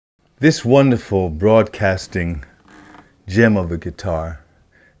This wonderful broadcasting gem of a guitar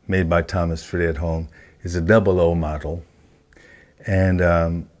made by Thomas Fredholm is a 00 model.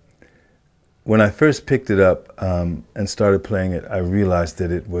 And when I first picked it up and started playing it, I realized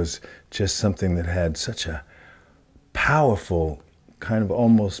that it was just something that had such a powerful, kind of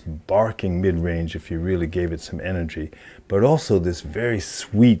almost barking mid-range if you really gave it some energy, but also this very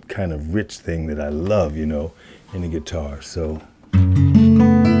sweet kind of rich thing that I love, you know, in a guitar. So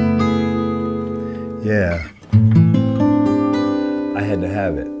yeah, I had to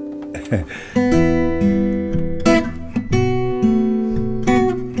have it.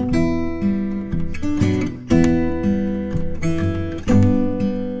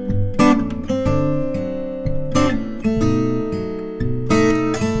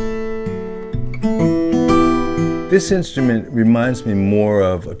 This instrument reminds me more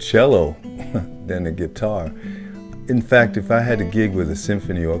of a cello than a guitar. In fact, if I had to gig with a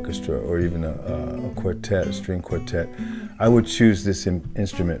symphony orchestra or even a quartet, a string quartet, I would choose this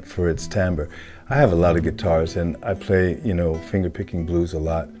instrument for its timbre. I have a lot of guitars and I play, you know, finger-picking blues a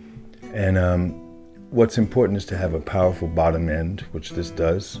lot. And what's important is to have a powerful bottom end, which this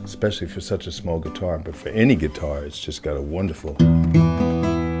does, especially for such a small guitar. But for any guitar, it's just got a wonderful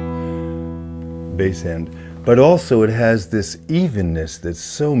bass end. But also it has this evenness that's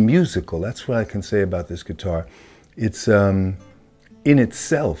so musical. That's what I can say about this guitar. It's in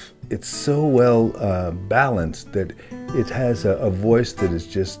itself, it's so well balanced that it has a voice that is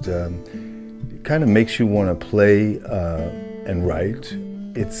just, kind of makes you want to play and write.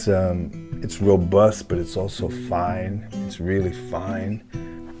 It's robust, but it's also fine. It's really fine.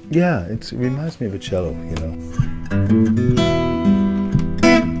 Yeah, it reminds me of a cello, you know.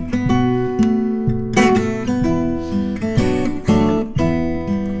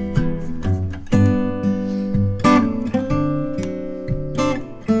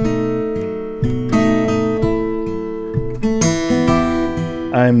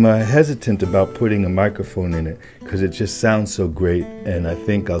 I'm hesitant about putting a microphone in it because it just sounds so great, and I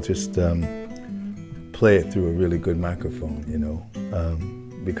think I'll just play it through a really good microphone, you know,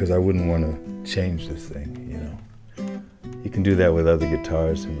 because I wouldn't want to change this thing, you know. You can do that with other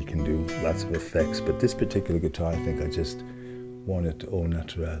guitars and you can do lots of effects, but this particular guitar, I think I just want it au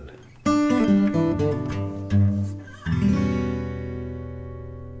naturel.